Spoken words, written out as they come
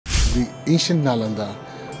the ancient Nalanda,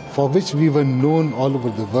 for which we were known all over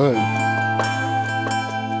the world.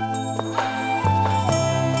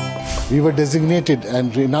 We were designated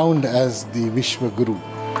and renowned as the Vishva Guru.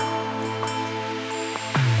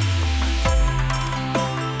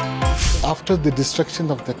 After the destruction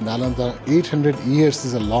of that Nalanda, 800 years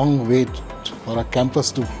is a long wait for a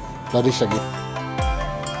campus to flourish again.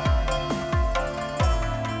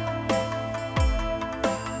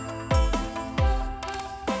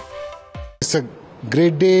 It's a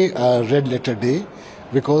great day, a red letter day,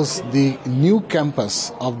 because the new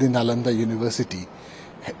campus of the Nalanda University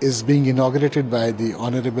is being inaugurated by the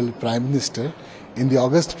Honorable Prime Minister in the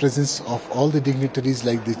august presence of all the dignitaries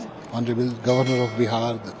like the Honorable Governor of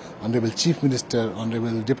Bihar, the Honorable Chief Minister,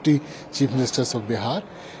 Honorable Deputy Chief Ministers of Bihar,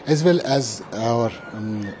 as well as our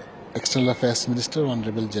External Affairs Minister,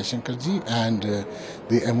 Honorable Jaishankar ji, and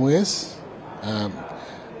the MOS.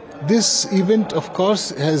 This event, of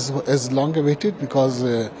course, has long awaited, because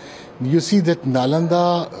you see that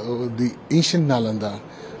Nalanda, the ancient Nalanda,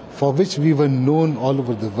 for which we were known all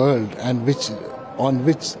over the world, and on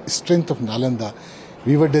which strength of Nalanda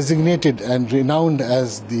we were designated and renowned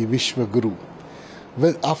as the Vishva Guru.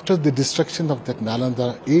 Well, after the destruction of that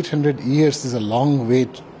Nalanda, 800 years is a long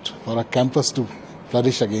wait for a campus to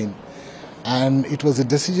flourish again. And it was a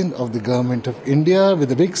decision of the Government of India with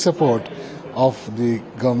the big support of the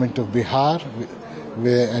Government of Bihar,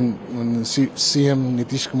 and CM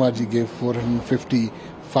Nitish Kumar ji gave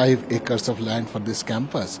 455 acres of land for this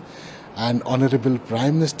campus. And Honorable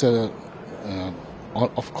Prime Minister,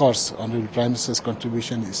 of course, Honorable Prime Minister's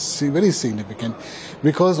contribution is very significant,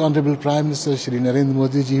 because Honorable Prime Minister Shri Narendra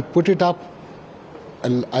Modi ji put it up,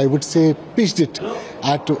 I would say pitched it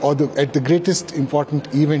at the greatest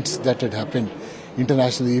important events that had happened,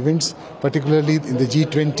 international events, particularly in the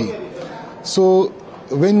G20. So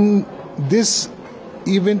when this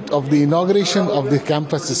event of the inauguration of the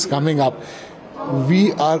campus is coming up,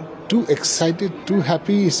 we are too excited, too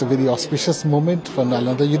happy. It's a very auspicious moment for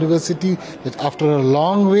Nalanda University that after a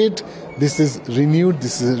long wait, this is renewed,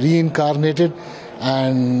 this is reincarnated,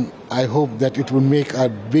 and I hope that it will make a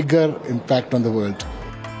bigger impact on the world.